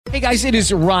Hey guys, it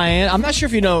is Ryan. I'm not sure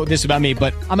if you know this about me,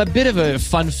 but I'm a bit of a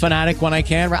fun fanatic when I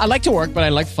can. I like to work, but I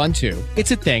like fun too.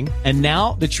 It's a thing. And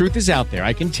now the truth is out there.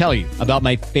 I can tell you about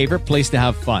my favorite place to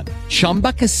have fun.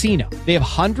 Chumba Casino. They have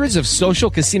hundreds of social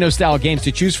casino style games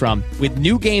to choose from with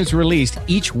new games released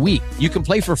each week. You can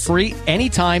play for free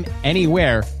anytime,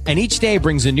 anywhere. And each day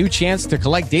brings a new chance to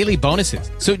collect daily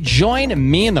bonuses. So join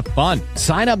me in the fun.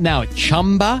 Sign up now at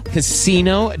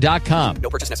ChumbaCasino.com. No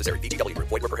purchase necessary. VGW.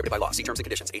 Void where prohibited by law. See terms and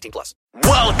conditions. 18+.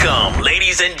 Welcome,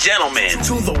 ladies and gentlemen,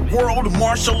 to the World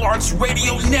Martial Arts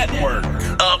Radio Network.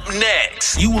 Up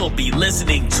next, you will be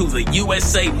listening to the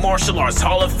USA Martial Arts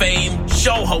Hall of Fame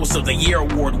Show Host of the Year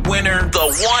Award winner,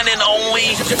 the one and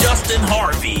only Justin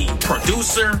Harvey,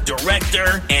 producer,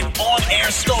 director, and on-air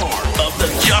star of the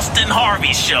Justin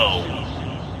Harvey Show.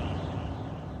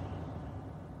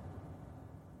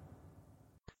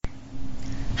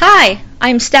 Hi,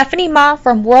 I'm Stephanie Ma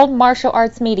from World Martial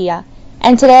Arts Media,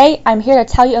 and today I'm here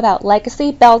to tell you about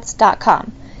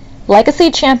LegacyBelts.com. Legacy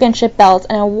Championship Belts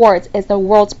and Awards is the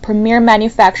world's premier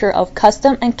manufacturer of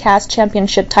custom and cast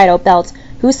championship title belts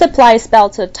who supplies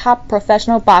belts to top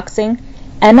professional boxing,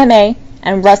 MMA,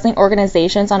 and wrestling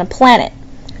organizations on the planet.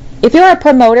 If you're a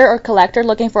promoter or collector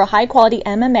looking for a high-quality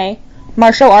MMA,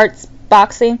 martial arts,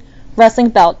 boxing, wrestling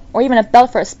belt, or even a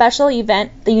belt for a special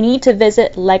event, then you need to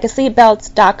visit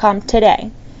LegacyBelts.com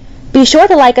today. Be sure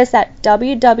to like us at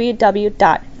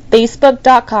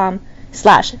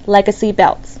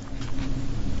www.facebook.com/LegacyBelts.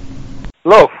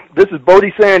 Hello, this is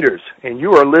Bohdi Sanders, and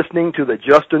you are listening to The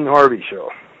Justin Harvey Show.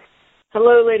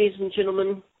 Hello, ladies and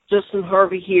gentlemen. Justin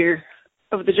Harvey here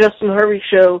of The Justin Harvey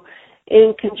Show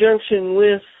in conjunction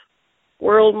with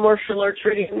World Martial Arts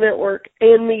Radio Network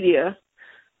and Media,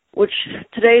 which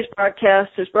today's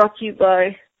broadcast is brought to you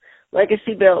by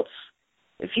Legacy Belts.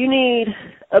 If you need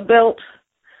a belt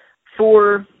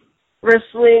for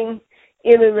wrestling,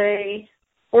 MMA,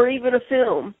 or even a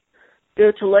film,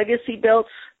 go to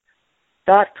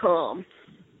LegacyBelts.com.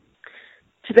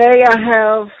 Today I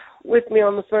have with me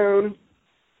on the phone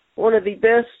one of the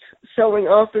best-selling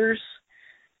authors,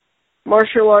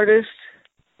 martial artist,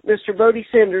 Mr. Bohdi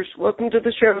Sanders. Welcome to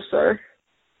the show, sir.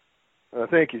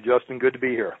 Thank you, Justin. Good to be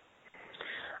here.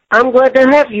 I'm glad to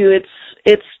have you.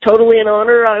 It's totally an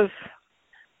honor. I've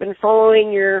been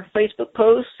following your Facebook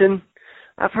posts, and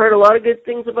I've heard a lot of good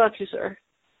things about you, sir.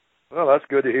 Well, that's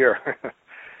good to hear.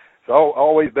 It's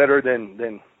always better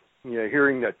than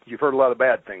hearing that you've heard a lot of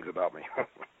bad things about me.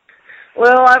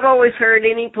 Well, I've always heard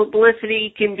any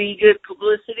publicity can be good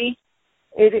publicity.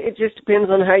 It just depends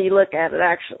on how you look at it,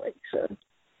 actually. So.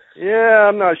 Yeah,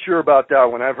 I'm not sure about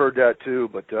that one. I've heard that too,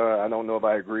 but I don't know if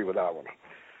I agree with that one.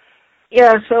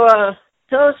 Yeah, so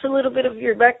tell us a little bit of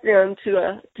your background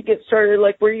to get started,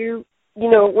 like where you're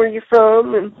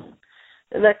from and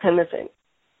that kind of thing.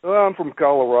 Well, I'm from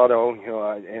Colorado,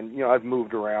 and I've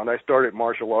moved around. I started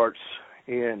martial arts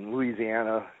in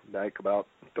Louisiana like about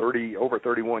over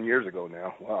 31 years ago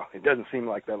now. Wow, it doesn't seem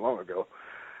like that long ago.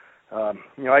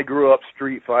 I grew up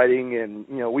street fighting, and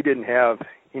we didn't have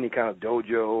any kind of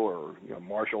dojo or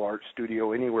martial arts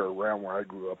studio anywhere around where I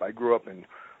grew up. I grew up in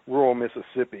rural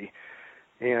Mississippi,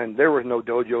 and there was no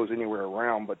dojos anywhere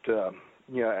around. But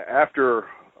after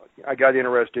I got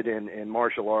interested in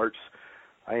martial arts,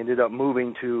 I ended up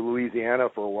moving to Louisiana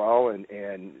for a while and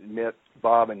met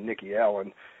Bob and Nikki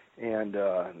Allen, and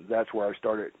that's where I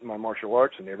started my martial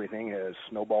arts, and everything has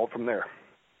snowballed from there.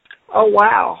 Oh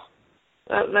wow,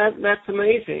 that's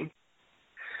amazing.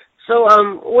 So,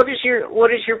 what is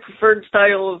your preferred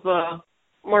style of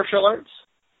martial arts?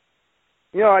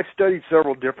 I've studied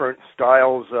several different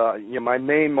styles. My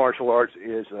main martial arts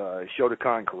is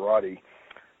Shotokan karate.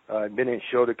 I've been in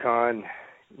Shotokan,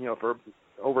 for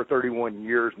over 31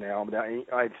 years now. But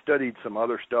I've studied some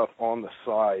other stuff on the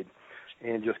side,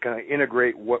 and just kind of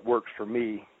integrate what works for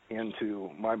me into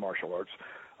my martial arts.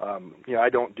 I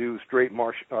don't do straight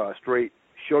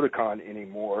Shotokan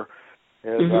anymore,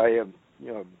 as I am,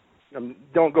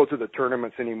 don't go to the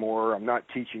tournaments anymore. I'm not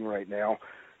teaching right now,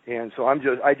 and so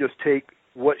I just take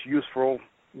what's useful,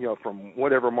 from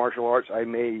whatever martial arts I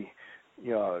may,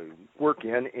 work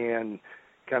in, and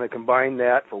kind of combine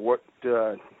that for what,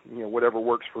 whatever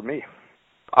works for me.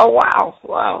 Oh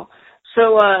wow!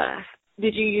 So,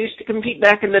 did you used to compete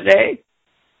back in the day?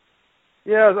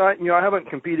 Yeah, I haven't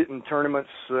competed in tournaments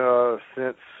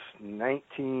since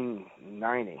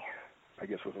 1990. I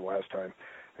guess was the last time.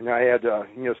 And I had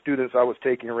students I was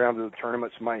taking around to the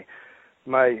tournaments. My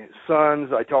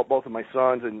sons, I taught both of my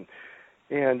sons, and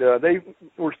they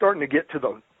were starting to get to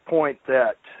the point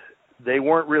that they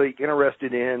weren't really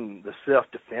interested in the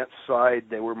self-defense side.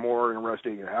 They were more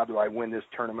interested in how do I win this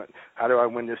tournament, how do I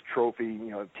win this trophy,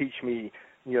 teach me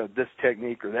this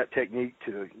technique or that technique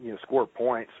to score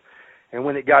points. And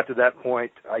when it got to that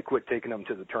point, I quit taking them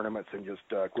to the tournaments and just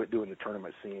quit doing the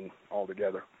tournament scene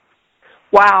altogether.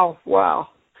 Wow.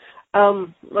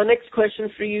 My next question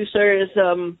for you, sir, is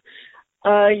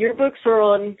your books are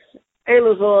on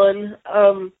Amazon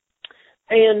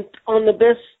and on the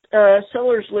best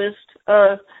sellers list.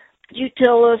 Could you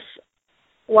tell us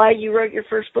why you wrote your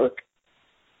first book?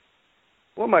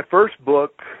 Well, my first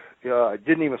book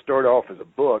didn't even start off as a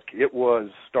book. It was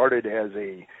started as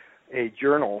a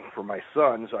journal for my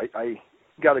sons. I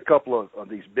got a couple of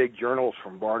these big journals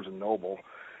from Barnes & Noble,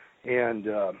 and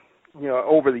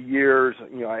over the years,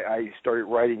 I started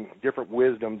writing different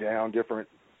wisdom down, different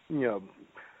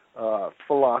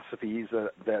philosophies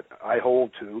that I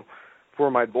hold to for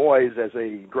my boys as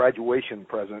a graduation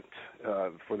present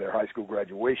for their high school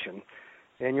graduation.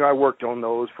 And I worked on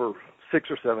those for 6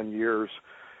 or 7 years,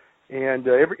 and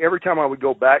every time I would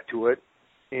go back to it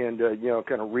and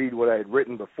kind of read what I had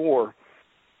written before,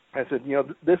 I said,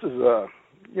 this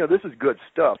is good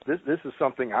stuff. This is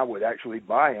something I would actually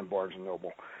buy in Barnes &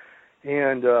 Noble.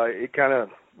 And it kind of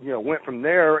went from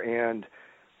there. And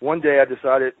one day I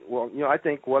decided, well, I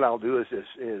think what I'll do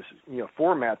is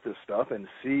format this stuff and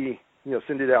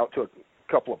send it out to a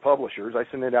couple of publishers. I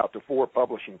sent it out to 4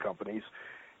 publishing companies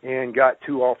and got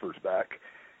 2 offers back.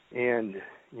 And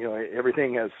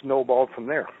everything has snowballed from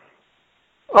there.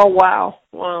 Oh, wow,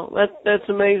 that's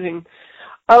amazing.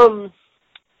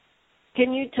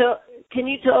 Can you tell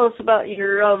us about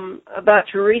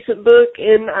your recent book?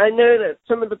 And I know that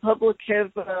some of the public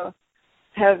have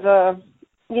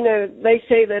they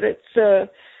say that it's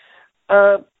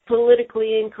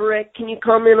politically incorrect. Can you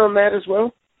comment on that as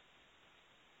well?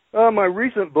 My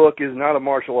recent book is not a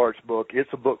martial arts book.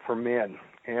 It's a book for men.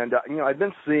 And I've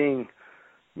been seeing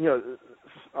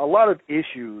a lot of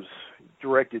issues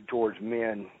directed towards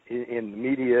men in the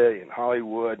media, in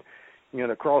Hollywood,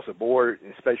 across the board,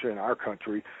 especially in our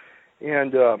country.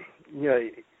 And,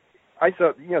 I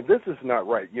thought, this is not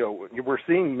right. We're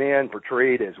seeing men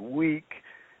portrayed as weak,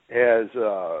 as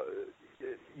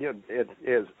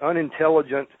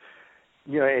unintelligent,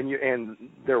 and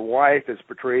their wife is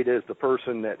portrayed as the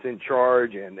person that's in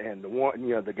charge, and the one,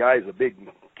 the guy's a big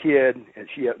kid, and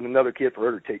she has another kid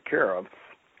for her to take care of.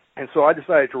 And so I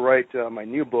decided to write my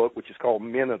new book, which is called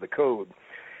Men of the Code.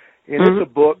 And it's a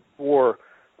book for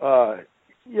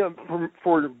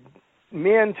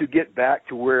men to get back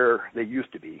to where they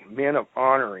used to be, men of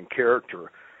honor and character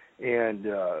and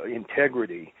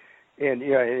integrity. And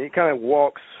it kind of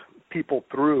walks people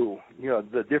through,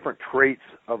 the different traits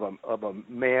of a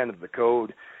man of the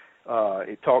code.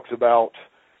 It talks about,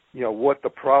 what the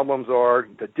problems are,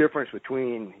 the difference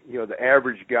between, the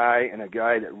average guy and a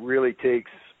guy that really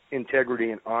takes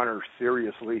integrity and honor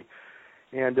seriously.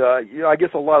 And, I guess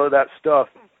a lot of that stuff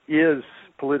is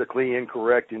politically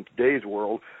incorrect in today's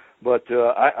world, but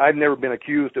I've never been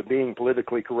accused of being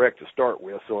politically correct to start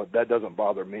with, so that doesn't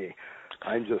bother me.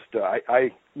 I'm just,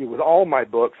 with all my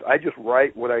books, I just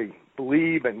write what I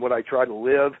believe and what I try to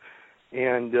live,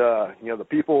 and, the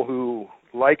people who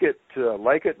like it,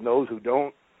 and those who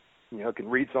don't, can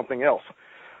read something else.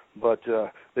 But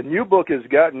the new book has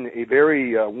gotten a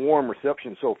very warm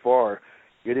reception so far.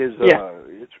 It is,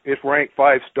 it's ranked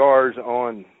 5 stars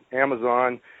on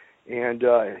Amazon, and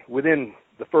within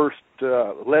the first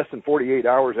less than 48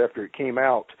 hours after it came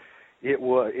out, it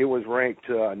was ranked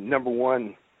number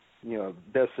 1,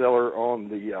 bestseller on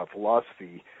the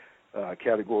philosophy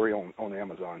category on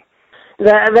Amazon.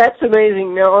 That's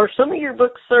amazing. Now, are some of your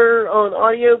books, sir, on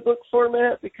audiobook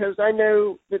format? Because I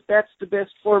know that that's the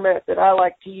best format that I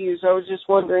like to use. I was just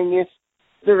wondering if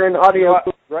they're in audio.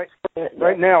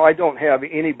 Right now, I don't have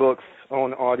any books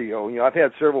on audio. I've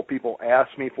had several people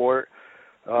ask me for it.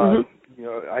 I'm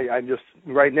just,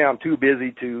 right now I'm too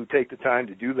busy to take the time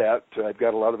to do that. I've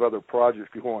got a lot of other projects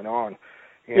going on,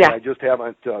 and I just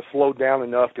haven't slowed down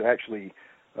enough to actually,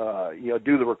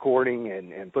 do the recording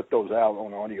and put those out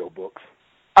on audiobooks.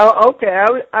 Oh, okay.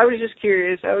 I was just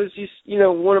curious. I was just,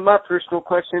 one of my personal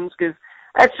questions, because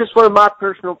that's just one of my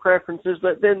personal preferences.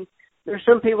 But then there's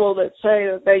some people that say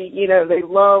that they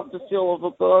love the feel of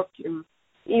a book and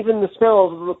even the smell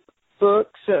of a book.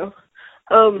 So,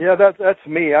 that's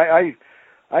me.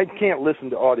 I can't listen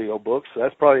to audiobooks.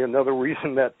 That's probably another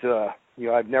reason that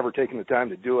I've never taken the time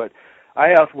to do it.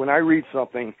 When I read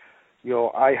something,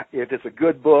 if it's a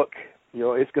good book,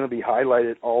 it's going to be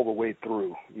highlighted all the way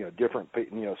through, different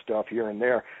stuff here and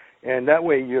there, and that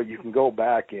way you can go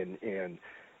back and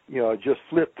just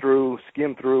flip through,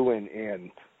 skim through,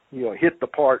 and hit the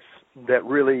parts that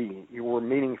really were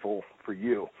meaningful for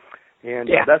you. And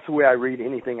that's the way I read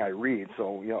anything I read.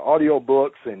 So, audio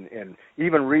books and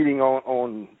even reading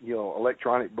on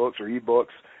electronic books or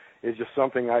e-books is just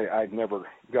something I've never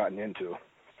gotten into.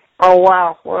 Oh,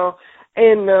 wow. Well,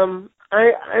 and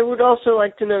I would also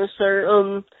like to know,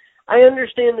 sir, I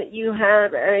understand that you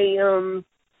had a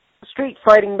street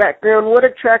fighting background. What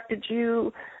attracted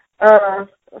you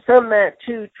from that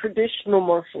to traditional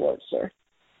martial arts, sir?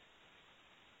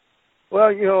 Well,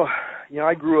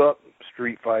 I grew up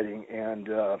street fighting, and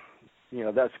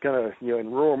that's kind of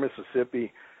in rural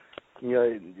Mississippi.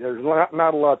 There's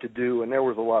not a lot to do, and there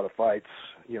was a lot of fights.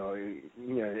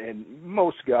 And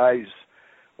most guys,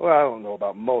 well, I don't know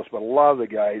about most, but a lot of the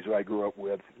guys who I grew up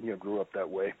with, grew up that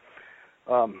way.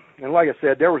 And like I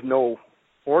said, there was no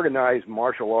organized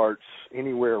martial arts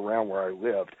anywhere around where I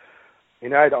lived.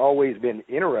 And I'd always been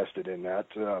interested in that,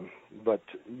 but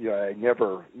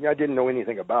I didn't know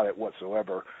anything about it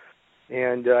whatsoever.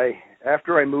 And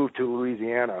after I moved to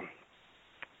Louisiana,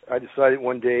 I decided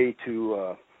one day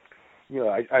to,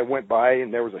 I went by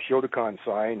and there was a Shotokan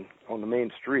sign on the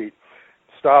main street.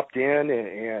 Stopped in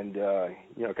and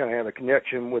kind of had a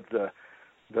connection with the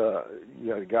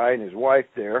guy and his wife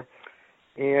there,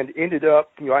 and ended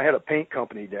up, I had a paint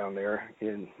company down there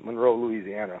in Monroe,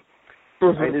 Louisiana.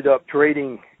 I ended up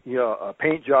trading, a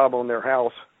paint job on their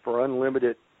house for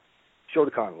unlimited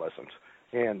Shotokan lessons,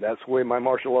 and that's the way my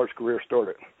martial arts career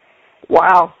started.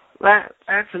 Wow,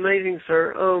 that's amazing,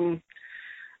 sir.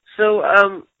 So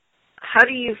how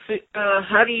do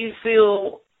you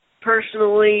feel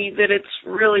personally that it's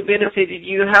really benefited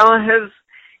you? How has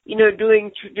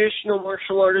doing traditional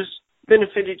martial arts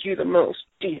benefited you the most,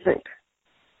 do you think?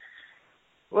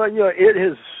 Well,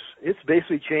 it's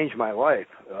basically changed my life.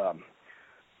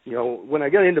 When I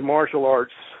got into martial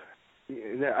arts,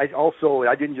 I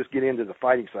didn't just get into the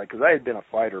fighting side, because I had been a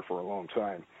fighter for a long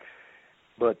time.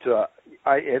 But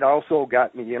it also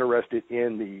got me interested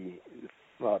in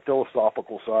the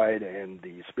philosophical side and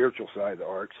the spiritual side of the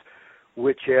arts,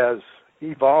 which has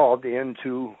evolved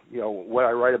into what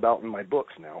I write about in my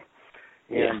books now.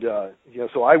 And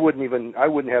so I wouldn't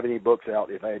have any books out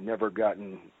if I had never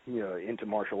gotten into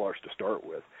martial arts to start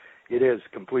with. It has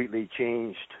completely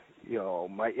changed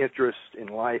my interest in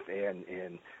life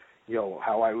and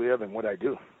how I live and what I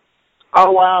do.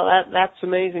 Oh wow, that's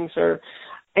amazing, sir.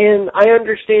 And I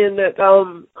understand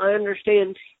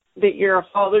that you're a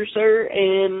father, sir.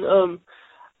 And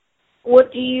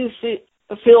what do you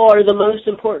feel are the most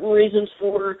important reasons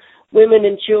for women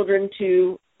and children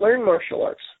to learn martial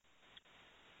arts?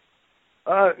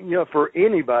 For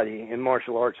anybody in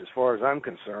martial arts, as far as I'm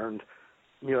concerned,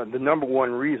 the number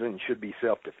one reason should be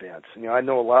self-defense. I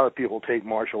know a lot of people take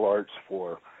martial arts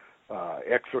for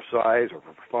exercise or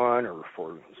for fun or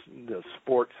for the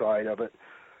sport side of it.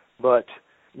 But,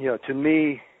 to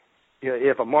me,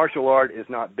 if a martial art is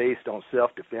not based on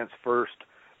self-defense first,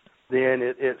 then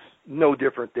it's no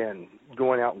different than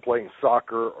going out and playing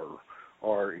soccer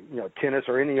or tennis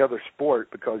or any other sport,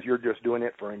 because you're just doing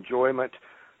it for enjoyment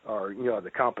or,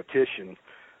 the competition.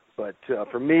 But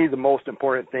for me, the most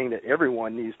important thing that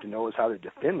everyone needs to know is how to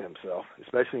defend themselves,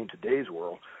 especially in today's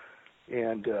world.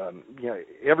 And,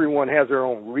 everyone has their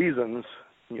own reasons,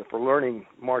 for learning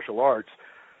martial arts.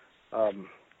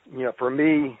 For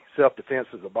me, self-defense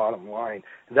is the bottom line.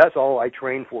 And that's all I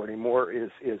train for anymore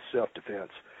is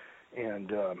self-defense.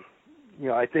 And,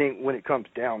 I think when it comes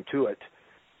down to it,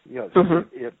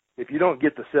 if you don't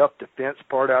get the self-defense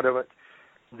part out of it,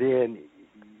 then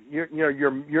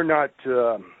you're not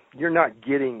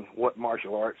getting what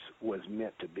martial arts was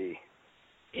meant to be.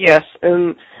 Yes,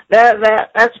 and that's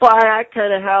why I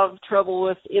kind of have trouble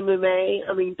with MMA.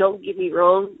 I mean, don't get me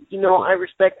wrong. I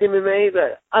respect MMA,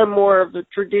 but I'm more of a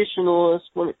traditionalist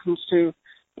when it comes to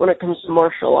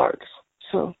martial arts.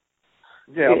 So.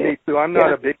 Yeah, me too. I'm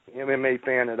not a big MMA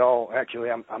fan at all. Actually,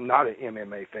 I'm not an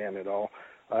MMA fan at all.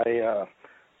 I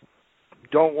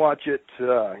don't watch it.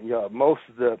 Most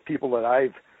of the people that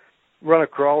I've run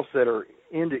across that are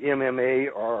into MMA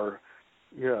are,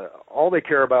 all they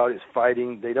care about is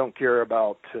fighting. They don't care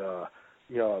about,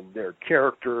 their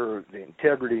character, the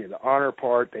integrity, the honor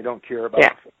part. They don't care about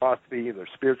the philosophy, their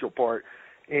spiritual part.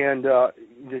 And,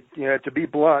 to be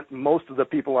blunt, most of the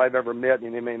people I've ever met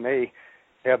in MMA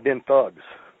have been thugs.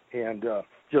 And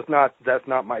that's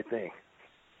not my thing.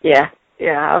 Yeah.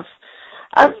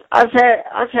 I've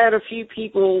had a few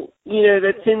people,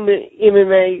 that's in the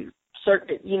MMA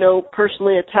circuit,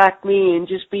 personally attack me and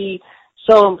just be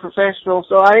so unprofessional.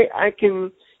 So I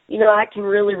can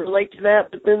really relate to that.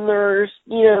 But then there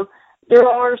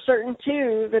are certain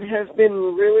too that have been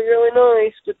really, really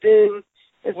nice. But then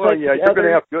it's you're going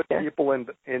to have good people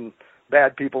and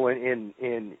bad people in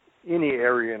any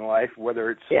area in life, whether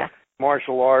it's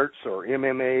martial arts or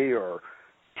MMA or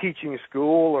teaching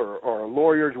school or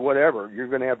lawyers, whatever. You're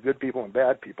going to have good people and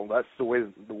bad people. That's the way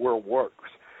the world works.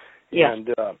 Yeah. And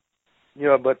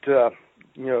I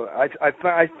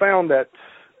found that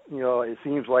it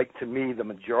seems like to me the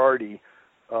majority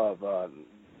of the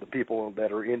people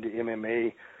that are into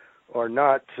MMA are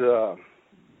not. I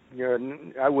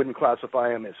wouldn't classify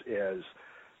them as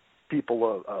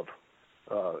people of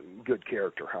good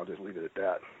character. I'll just leave it at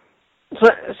that.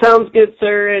 Sounds good,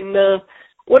 sir. And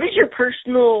what is your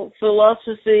personal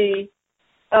philosophy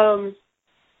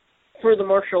for the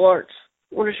martial arts?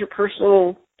 What is your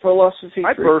personal philosophy?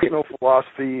 My personal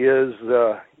philosophy is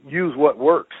use what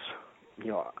works.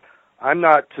 I'm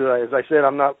not, as I said,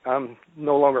 I'm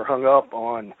no longer hung up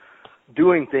on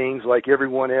doing things like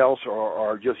everyone else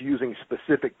or just using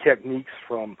specific techniques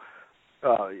from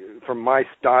my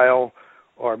style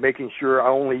or making sure I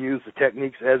only use the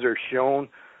techniques as they're shown.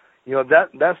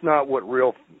 That's not what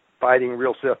real fighting,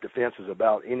 real self-defense is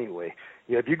about anyway.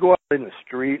 If you go out in the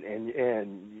street and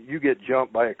you get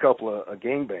jumped by a couple of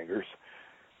gangbangers,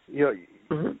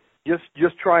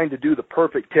 just trying to do the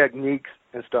perfect techniques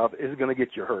and stuff is going to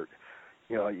get you hurt.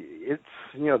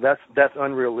 That's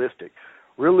unrealistic.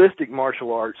 Realistic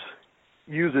martial arts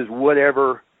uses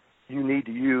whatever you need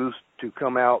to use to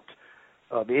come out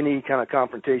of any kind of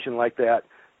confrontation like that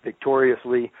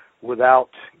victoriously without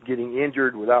getting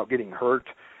injured, without getting hurt.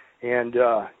 And,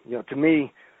 to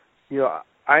me,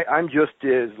 I'm just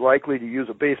as likely to use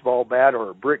a baseball bat or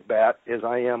a brick bat as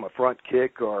I am a front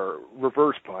kick or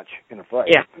reverse punch in a fight.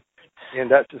 Yeah. And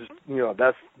that's just,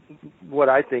 that's what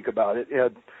I think about it.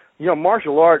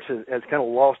 Martial arts has kind of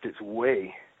lost its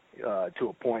way to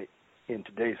a point in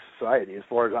today's society, as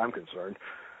far as I'm concerned.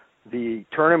 The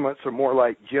tournaments are more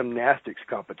like gymnastics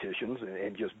competitions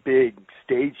and just big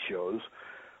stage shows.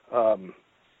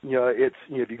 It's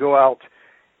if you go out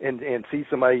and see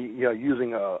somebody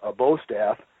using a bow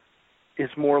staff,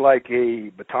 it's more like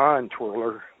a baton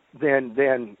twirler than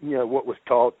what was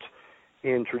taught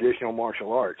in traditional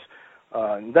martial arts.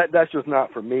 That's just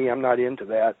not for me. I'm not into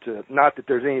that. Not that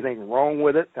there's anything wrong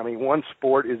with it. I mean, one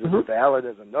sport is as valid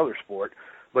as another sport,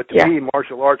 but to me,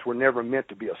 martial arts were never meant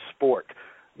to be a sport.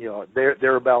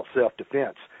 They're about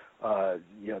self-defense.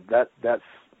 That's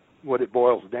what it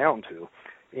boils down to.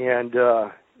 And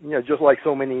just like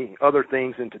so many other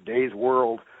things in today's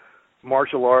world,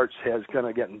 martial arts has kind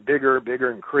of gotten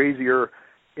bigger and crazier,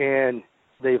 and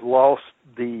they've lost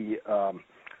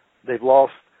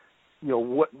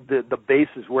what the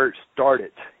basis where it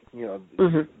started, and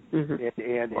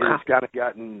it's kind of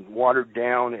gotten watered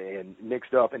down and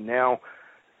mixed up, and now,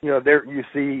 there you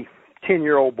see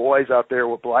 10-year-old boys out there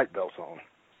with black belts on.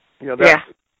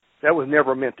 That was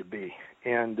never meant to be.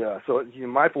 And so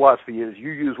my philosophy is you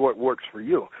use what works for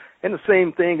you, and the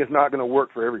same thing is not going to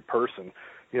work for every person.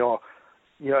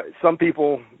 Some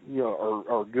people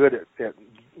are good at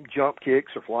jump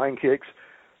kicks or flying kicks.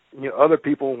 Other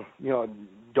people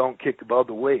don't kick above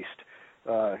the waist.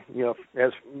 As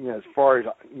far as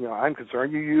I'm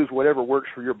concerned, you use whatever works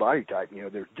for your body type.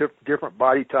 There's different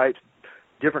body types,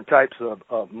 different types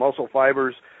of muscle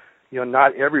fibers.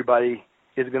 Not everybody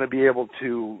is going to be able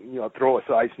to throw a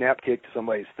side snap kick to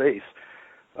somebody's face,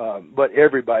 but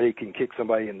everybody can kick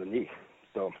somebody in the knee.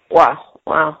 So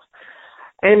wow.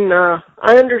 And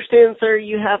I understand, sir,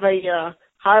 you have a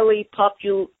highly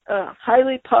popular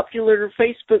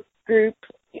Facebook group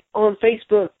on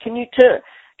Facebook. Can you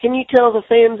tell the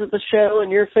fans of the show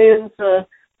and your fans the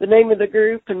name of the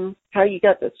group and how you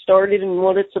got that started and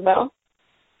what it's about?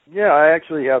 Yeah, I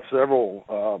actually have several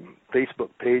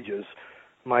Facebook pages.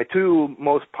 My two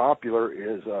most popular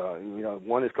is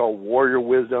one is called Warrior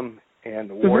Wisdom and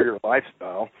the Warrior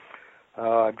Lifestyle.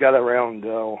 I've got around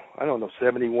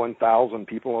 71,000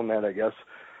 people on that, I guess.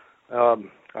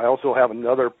 I also have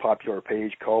another popular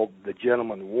page called The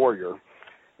Gentleman Warrior,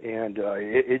 and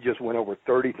it just went over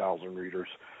 30,000 readers.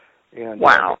 And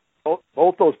wow!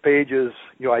 Both those pages,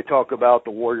 I talk about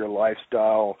the warrior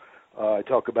lifestyle. I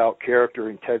talk about character,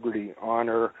 integrity,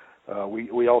 honor.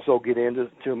 We also get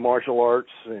into martial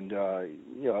arts and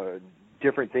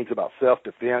different things about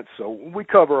self-defense. So we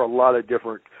cover a lot of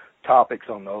different topics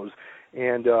on those.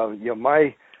 And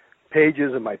my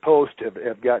pages and my posts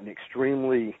have gotten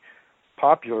extremely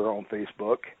popular on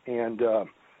Facebook, and a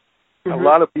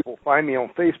lot of people find me on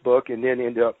Facebook and then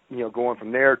end up going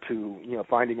from there to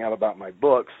finding out about my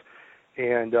books,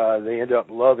 and they end up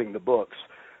loving the books.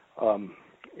 And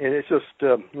it's just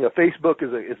Facebook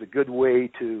is a good way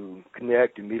to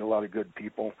connect and meet a lot of good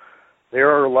people. There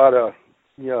are a lot of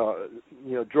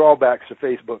drawbacks to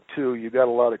Facebook too. You got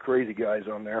a lot of crazy guys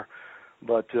on there,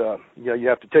 but you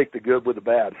have to take the good with the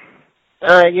bad.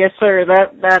 Yes, sir.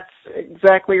 That's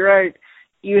exactly right.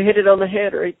 You hit it on the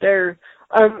head right there.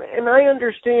 And I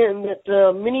understand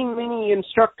that many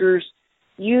instructors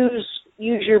use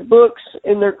your books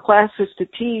in their classes to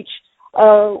teach.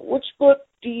 Which book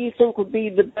do you think would be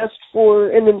the best for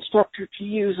an instructor to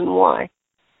use, and why?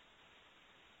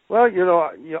 Well,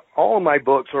 all of my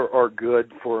books are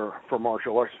good for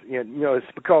martial arts. And, it's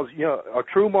because, a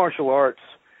true martial arts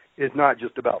is not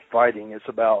just about fighting. It's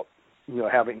about,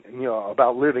 having,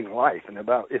 about living life, and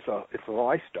it's a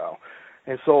lifestyle.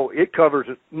 And so it covers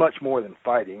much more than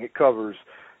fighting. It covers,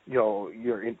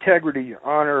 your integrity, your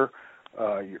honor,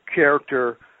 your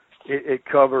character. It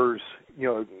covers,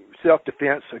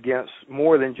 self-defense against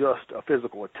more than just a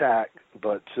physical attack,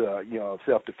 but,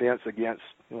 self-defense against,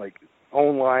 like,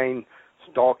 online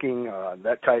stalking,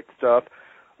 that type of stuff,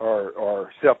 or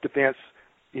self-defense,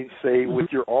 say, with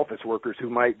your office workers who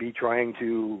might be trying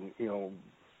to,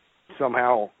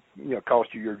 somehow, cost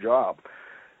you your job.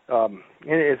 And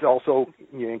it also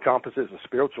encompasses the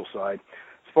spiritual side.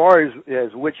 As far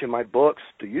as which of my books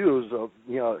to use,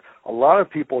 a lot of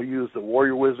people use the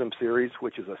Warrior Wisdom series,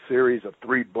 which is a series of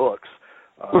 3 books,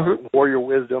 Warrior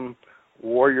Wisdom,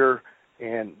 Warrior,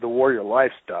 and the Warrior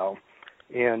Lifestyle.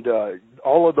 And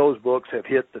all of those books have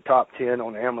hit the top 10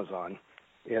 on Amazon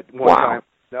at one time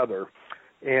or another.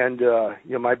 And,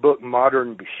 my book,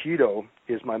 Modern Bushido,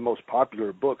 is my most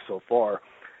popular book so far.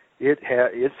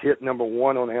 It's hit number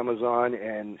 1 on Amazon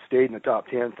and stayed in the top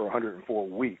 10 for 104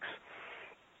 weeks.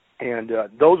 And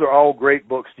those are all great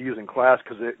books to use in class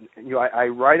because, I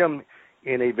write them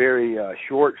in a very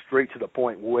short,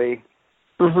 straight-to-the-point way.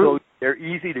 So they're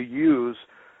easy to use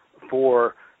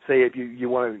for, say, if you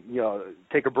want to,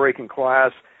 take a break in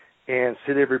class and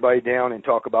sit everybody down and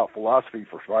talk about philosophy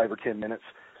for 5 or 10 minutes,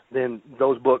 then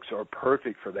those books are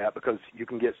perfect for that because you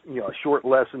can get, a short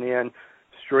lesson in,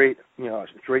 straight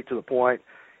to the point.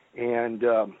 And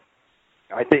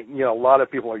I think, a lot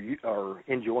of people are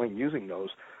enjoying using those.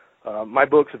 My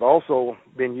books have also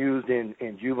been used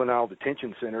in juvenile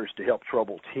detention centers to help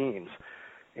troubled teens.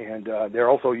 And they're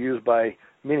also used by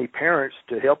many parents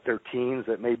to help their teens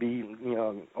that may be,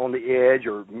 on the edge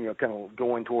or, kind of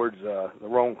going towards the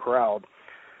wrong crowd.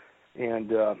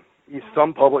 And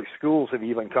some public schools have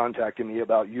even contacted me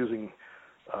about using,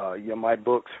 my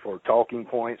books for talking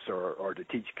points or to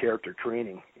teach character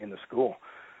training in the school.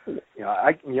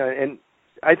 And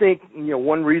I think,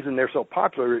 one reason they're so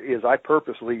popular is I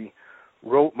purposely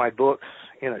wrote my books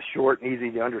in a short and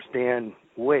easy to understand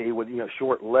way with,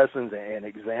 short lessons and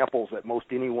examples that most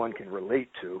anyone can relate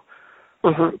to.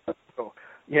 So,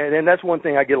 and that's one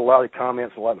thing I get a lot of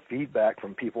comments, a lot of feedback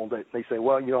from people that they say,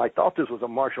 well, I thought this was a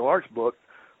martial arts book,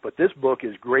 but this book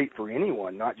is great for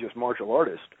anyone, not just martial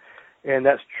artists. And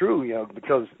that's true,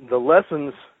 because the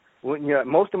lessons,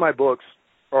 most of my books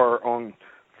are on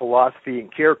philosophy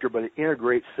and character, but it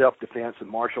integrates self-defense and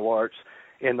martial arts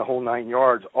and the whole 9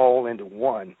 yards all into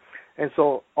one. And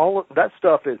so all of that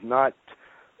stuff is not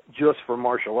just for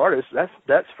martial artists.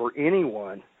 That's for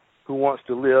anyone who wants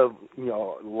to live,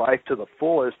 life to the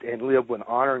fullest and live with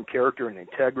honor and character and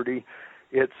integrity.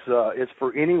 It's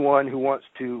for anyone who wants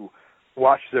to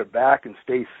watch their back and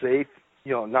stay safe,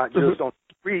 not just on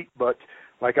the street, but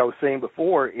like I was saying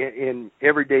before, in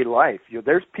everyday life.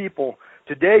 There's people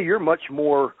today. You're much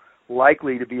more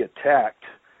likely to be attacked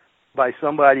by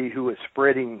somebody who is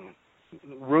spreading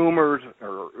rumors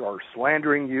or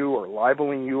slandering you or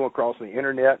libeling you across the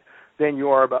internet than you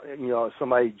are about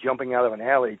somebody jumping out of an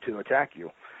alley to attack you.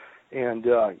 And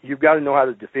you've got to know how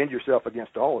to defend yourself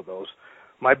against all of those.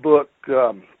 My book,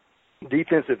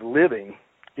 Defensive Living,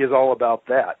 is all about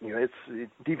that. It's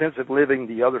defensive living,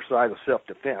 the other side of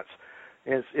self-defense.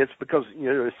 And it's because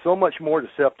there's so much more to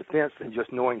self-defense than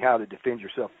just knowing how to defend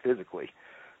yourself physically.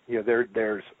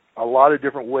 There's a lot of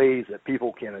different ways that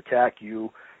people can attack you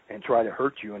and try to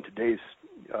hurt you in today's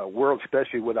world,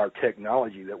 especially with our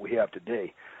technology that we have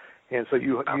today. And so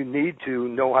you need to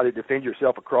know how to defend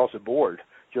yourself across the board,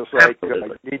 just like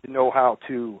you need to know how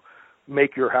to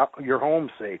make your home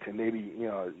safe, and maybe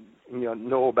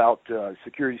know about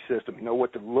security system, know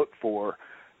what to look for,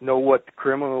 know what the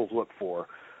criminals look for,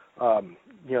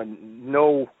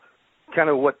 know kind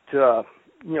of what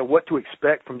to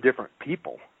expect from different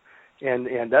people.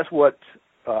 And that's what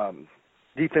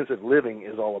defensive living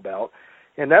is all about.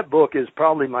 And that book is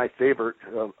probably my favorite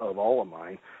of all of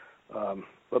mine.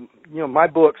 But my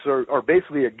books are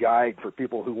basically a guide for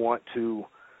people who want to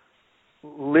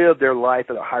live their life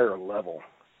at a higher level.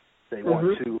 They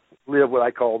want to live what I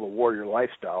call the warrior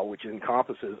lifestyle, which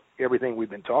encompasses everything we've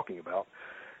been talking about.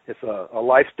 It's a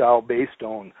lifestyle based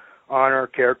on honor,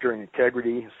 character, and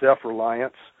integrity,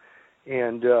 self-reliance,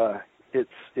 and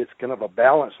it's kind of a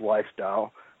balanced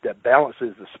lifestyle that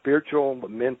balances the spiritual, the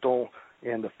mental,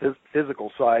 and the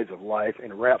physical sides of life,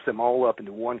 and wraps them all up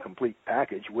into one complete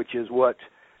package, which is what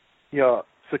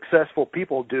successful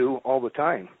people do all the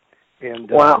time. And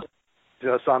wow.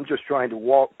 So I'm just trying to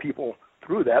walk people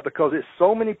through that, because it's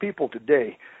so many people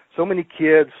today, so many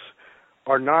kids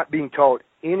are not being taught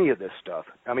any of this stuff.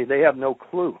 I mean, they have no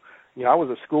clue. I was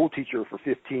a school teacher for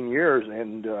 15 years,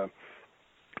 and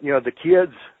the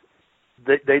kids,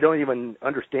 they don't even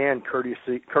understand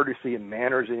courtesy and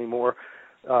manners anymore.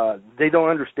 They don't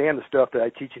understand the stuff that I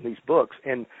teach in these books,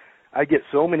 and I get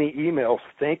so many emails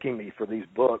thanking me for these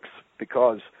books,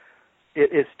 because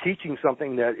it's teaching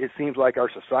something that it seems like our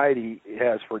society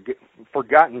has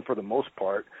forgotten for the most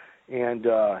part, and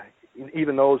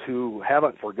even those who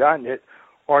haven't forgotten it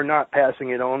are not passing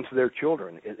it on to their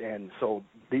children, and so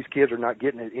these kids are not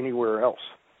getting it anywhere else.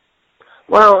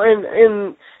 Wow,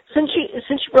 and since you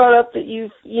brought up that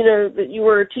that you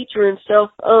were a teacher and stuff,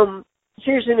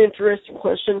 here's an interesting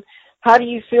question. How do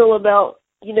you feel about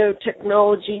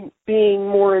technology being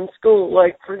more in school?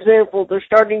 Like, for example, they're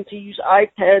starting to use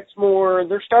iPads more,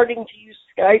 they're starting to use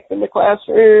Skype in the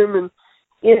classroom, and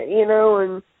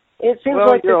and it seems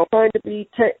like they're trying to be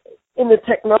in the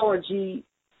technology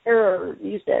era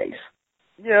these days.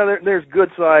 Yeah, there's good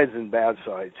sides and bad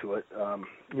sides to it.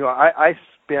 I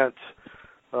spent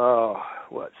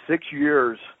 6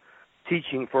 years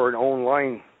teaching for an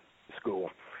online school,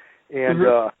 and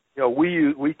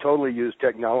we totally use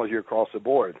technology across the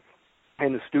board.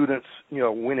 And the students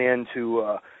went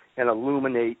into an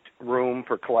Illuminate room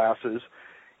for classes,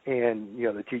 and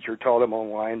the teacher taught them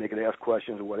online. They could ask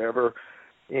questions or whatever,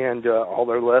 and all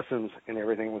their lessons and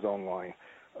everything was online.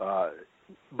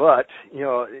 But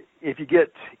if you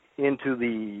get into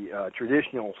the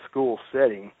traditional school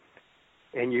setting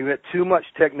and you get too much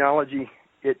technology,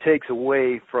 it takes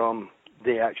away from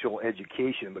the actual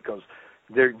education, because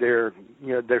there's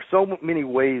so many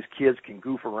ways kids can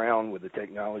goof around with the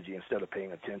technology instead of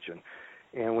paying attention.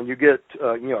 And when you get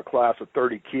a class of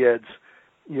 30 kids,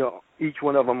 each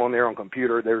one of them on their own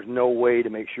computer, there's no way to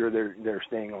make sure they're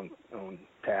staying on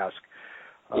task.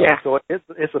 So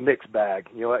it's a mixed bag.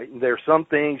 There's some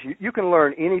things you can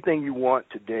learn anything you want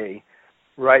today,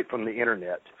 right from the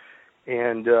internet,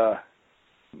 and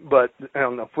but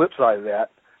on the flip side of that,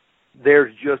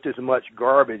 there's just as much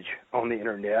garbage on the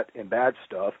internet and bad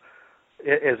stuff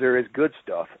as there is good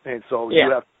stuff, and so you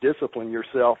have to discipline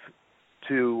yourself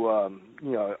to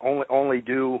only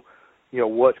do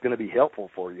what's going to be helpful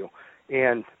for you.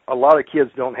 And a lot of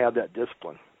kids don't have that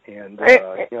discipline, and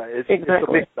it's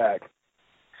a mixed bag.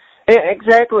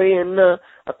 Exactly, and a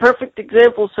perfect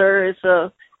example, sir,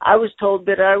 is I was told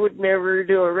that I would never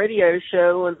do a radio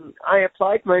show, and I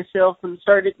applied myself and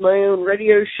started my own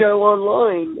radio show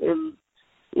online, and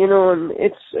and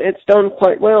it's done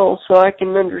quite well. So I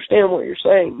can understand what you're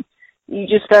saying. You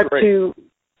just got to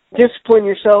discipline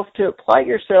yourself to apply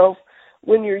yourself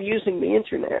when you're using the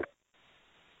internet.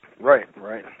 Right.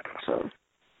 So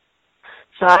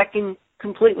I can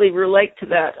completely relate to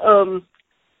that.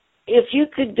 If you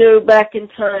could go back in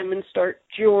time and start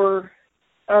your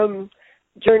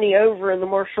journey over in the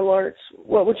martial arts,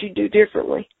 what would you do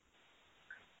differently?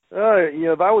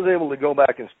 If I was able to go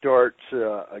back and start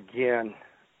again,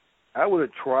 I would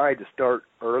have tried to start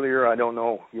earlier. I don't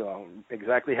know,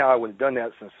 exactly how I would have done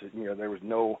that, since there was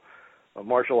no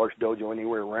martial arts dojo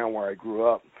anywhere around where I grew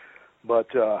up. But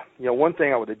one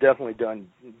thing I would have definitely done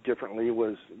differently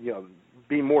was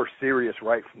be more serious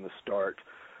right from the start.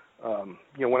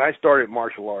 When I started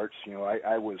martial arts,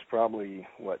 I was probably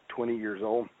 20 years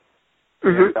old.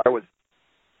 And I was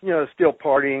still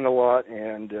partying a lot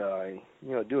and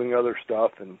doing other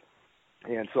stuff, and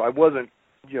so I wasn't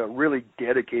really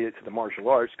dedicated to the martial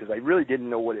arts, because I really didn't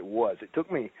know what it was. It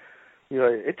took me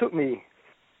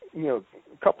a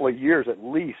couple of years at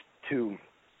least to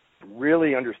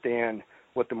really understand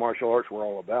what the martial arts were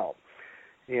all about.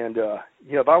 And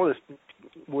if I was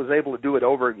able to do it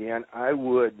over again, I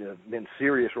would have been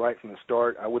serious right from the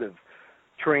start. I would have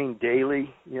trained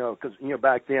daily, because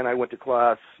back then I went to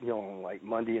class, like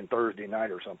Monday and Thursday night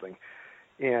or something,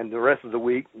 and the rest of the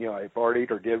week, I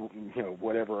partied or did,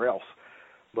 whatever else.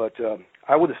 But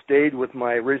I would have stayed with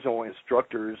my original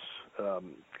instructors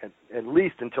at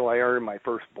least until I earned my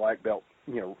first black belt,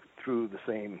 through the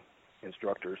same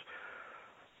instructors.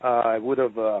 I would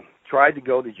have tried to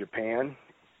go to Japan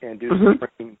and do some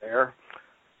training there.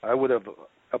 I would have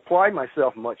applied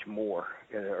myself much more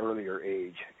at an earlier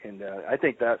age, and I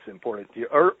think that's important. The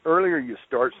earlier you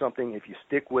start something, if you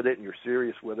stick with it and you're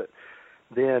serious with it,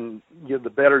 then the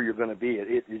better you're going to be.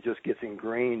 It just gets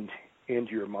ingrained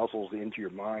into your muscles, into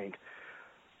your mind.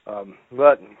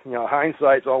 But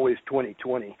hindsight's always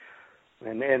 20/20,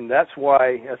 and that's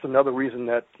another reason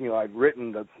that I've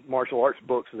written the martial arts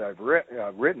books that I've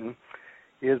written,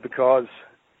 is because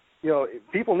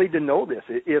people need to know this.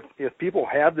 If people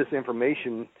have this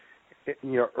information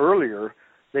earlier,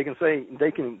 they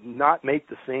can not make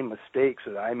the same mistakes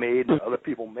that I made, that other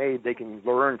people made. They can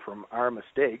learn from our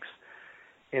mistakes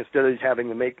instead of having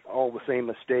to make all the same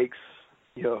mistakes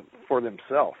for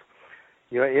themselves.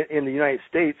 In the United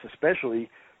States especially,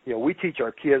 we teach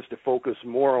our kids to focus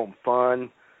more on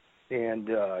fun and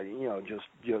just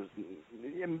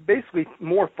basically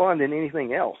more fun than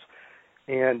anything else.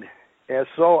 And as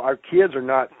so, our kids are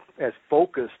not as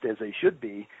focused as they should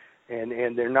be,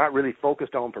 and they're not really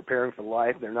focused on preparing for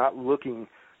life. They're not looking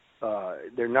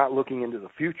into the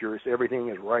future. It's everything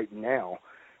is right now,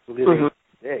 living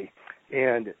today.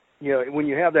 And when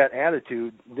you have that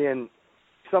attitude, then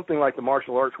something like the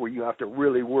martial arts, where you have to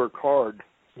really work hard,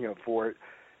 for it,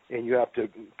 and you have to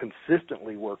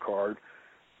consistently work hard,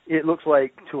 it looks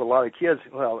like to a lot of kids,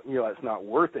 well, it's not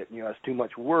worth it. It's too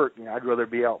much work. I'd rather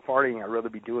be out partying. I'd rather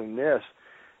be doing this.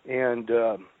 And,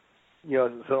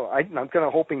 so I'm kind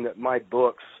of hoping that my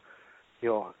books,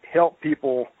 help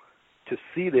people to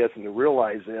see this and to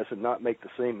realize this and not make the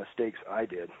same mistakes I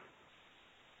did.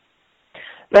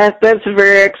 That's a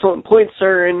very excellent point,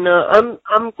 sir, and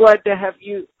I'm glad to have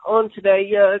you on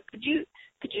today. Could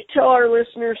you tell our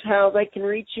listeners how they can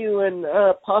reach you and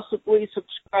possibly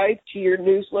subscribe to your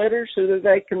newsletter so that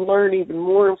they can learn even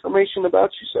more information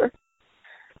about you, sir?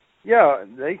 Yeah,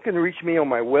 they can reach me on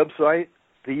my website,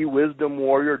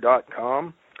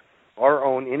 thewisdomwarrior.com, or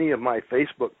on any of my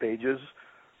Facebook pages.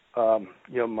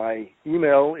 My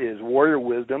email is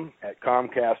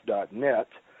warriorwisdom@comcast.net.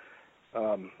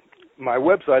 My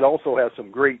website also has some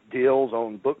great deals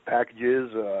on book packages.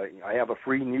 I have a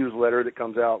free newsletter that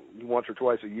comes out once or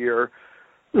twice a year,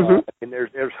 and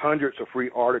there's hundreds of free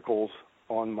articles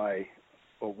on my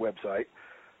website.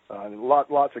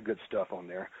 Lots of good stuff on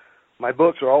there. My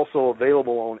books are also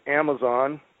available on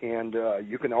Amazon, and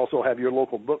you can also have your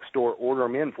local bookstore order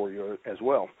them in for you as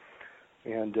well.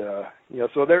 And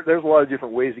so there's a lot of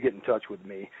different ways to get in touch with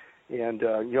me. And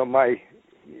my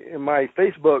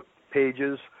Facebook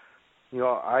pages,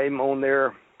 I'm on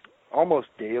there almost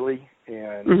daily,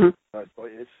 and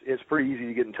it's pretty easy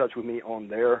to get in touch with me on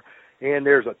there. And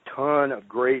there's a ton of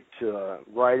great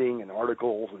writing and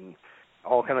articles and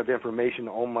all kind of information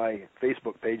on my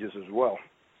Facebook pages as well.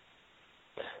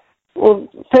 Well,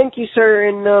 thank you, sir.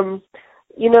 And, on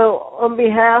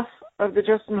behalf of the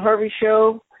Justin Harvey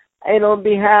Show and on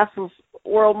behalf of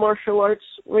World Martial Arts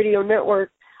Radio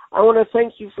Network, I want to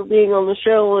thank you for being on the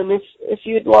show. And if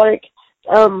you'd like,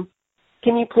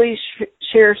 can you please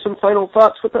share some final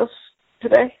thoughts with us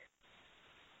today?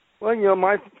 Well,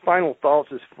 my final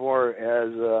thoughts as far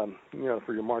as,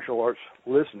 for your martial arts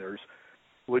listeners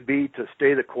would be to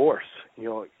stay the course.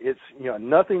 It's,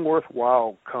 nothing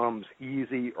worthwhile comes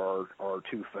easy or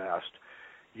too fast.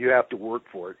 You have to work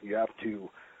for it. You have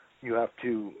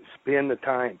to spend the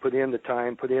time, put in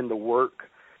the work.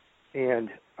 And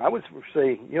I would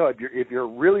say, if you're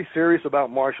really serious about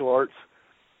martial arts,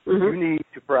 you need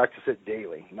to practice it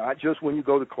daily, not just when you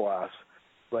go to class,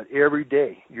 but every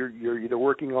day. You're either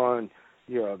working on,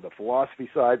 the philosophy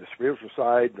side, the spiritual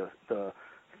side, the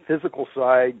physical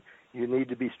side. You need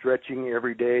to be stretching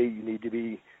every day. You need to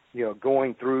be,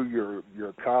 going through your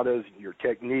katas, your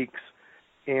techniques,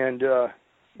 and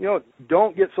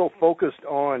don't get so focused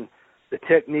on the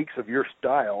techniques of your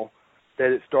style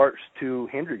that it starts to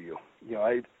hinder you.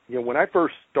 When I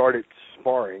first started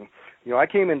sparring, I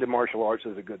came into martial arts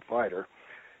as a good fighter,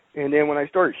 and then when I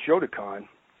started Shotokan,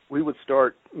 we would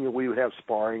have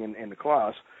sparring in the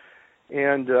class,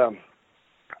 and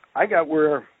I got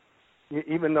where,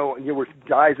 even though there were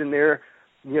guys in there,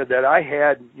 that I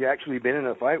had actually been in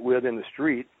a fight with in the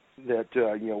street, that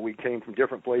we came from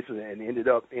different places and ended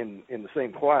up in the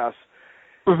same class,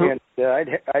 and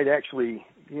I'd actually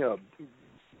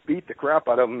beat the crap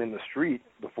out of them in the street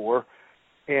before,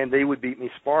 and they would beat me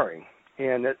sparring.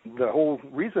 And the whole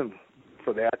reason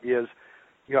for that is,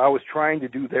 I was trying to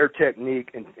do their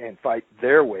technique and fight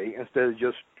their way instead of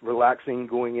just relaxing,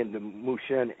 going into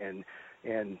Mushin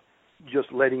and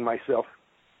just letting myself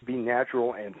be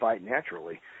natural and fight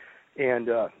naturally. And,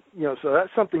 so that's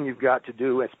something you've got to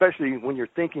do, especially when you're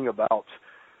thinking about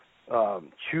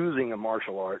choosing a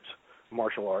martial art.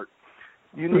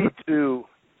 You need to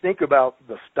think about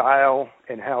the style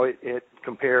and how it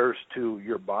compares to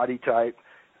your body type,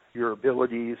 your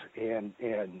abilities, and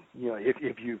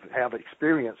if you have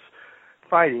experience,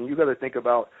 fighting, you got to think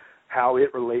about how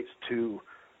it relates to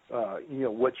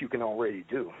what you can already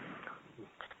do.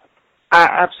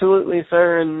 Absolutely,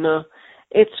 sir, and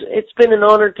it's been an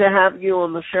honor to have you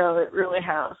on the show. It really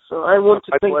has. So I want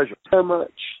to thank you so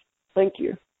much. Thank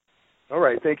you. All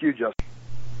right, thank you, Justin.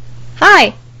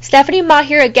 Hi, Stephanie Ma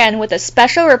here again with a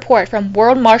special report from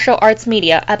World Martial Arts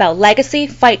Media about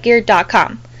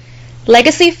LegacyFightGear.com.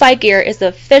 Legacy Fight Gear is the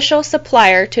official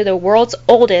supplier to the world's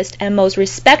oldest and most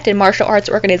respected martial arts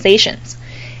organizations.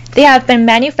 They have been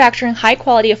manufacturing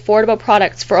high-quality, affordable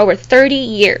products for over 30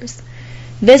 years.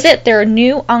 Visit their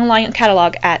new online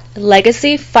catalog at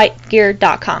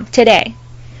LegacyFightGear.com today.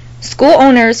 School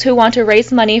owners who want to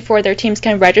raise money for their teams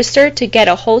can register to get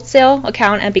a wholesale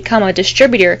account and become a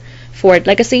distributor for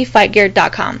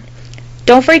LegacyFightGear.com.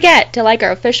 Don't forget to like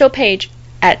our official page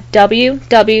at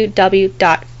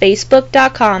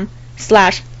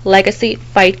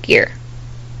www.facebook.com/LegacyFightGear.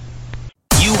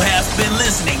 You have been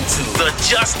listening to The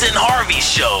Justin Harvey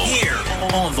Show here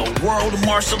on the World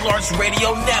Martial Arts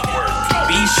Radio Network.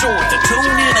 Be sure to tune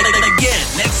in again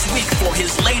next week for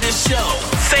his latest show.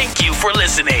 Thank you for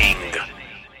listening.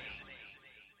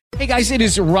 Hey guys, it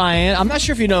is Ryan. I'm not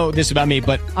sure if you know this about me,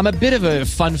 but I'm a bit of a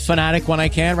fun fanatic when I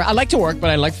can. I like to work,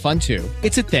 but I like fun too.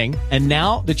 It's a thing. And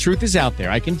now the truth is out there.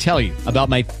 I can tell you about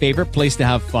my favorite place to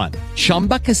have fun.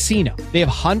 Chumba Casino. They have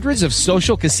hundreds of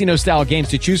social casino style games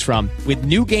to choose from with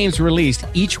new games released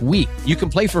each week. You can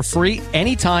play for free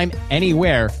anytime,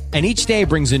 anywhere. And each day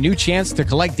brings a new chance to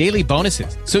collect daily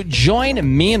bonuses. So join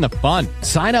me in the fun.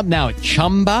 Sign up now at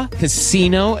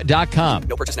ChumbaCasino.com.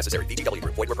 No purchase necessary. VGW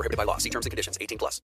Group. Void where prohibited by law. See terms and conditions. 18+.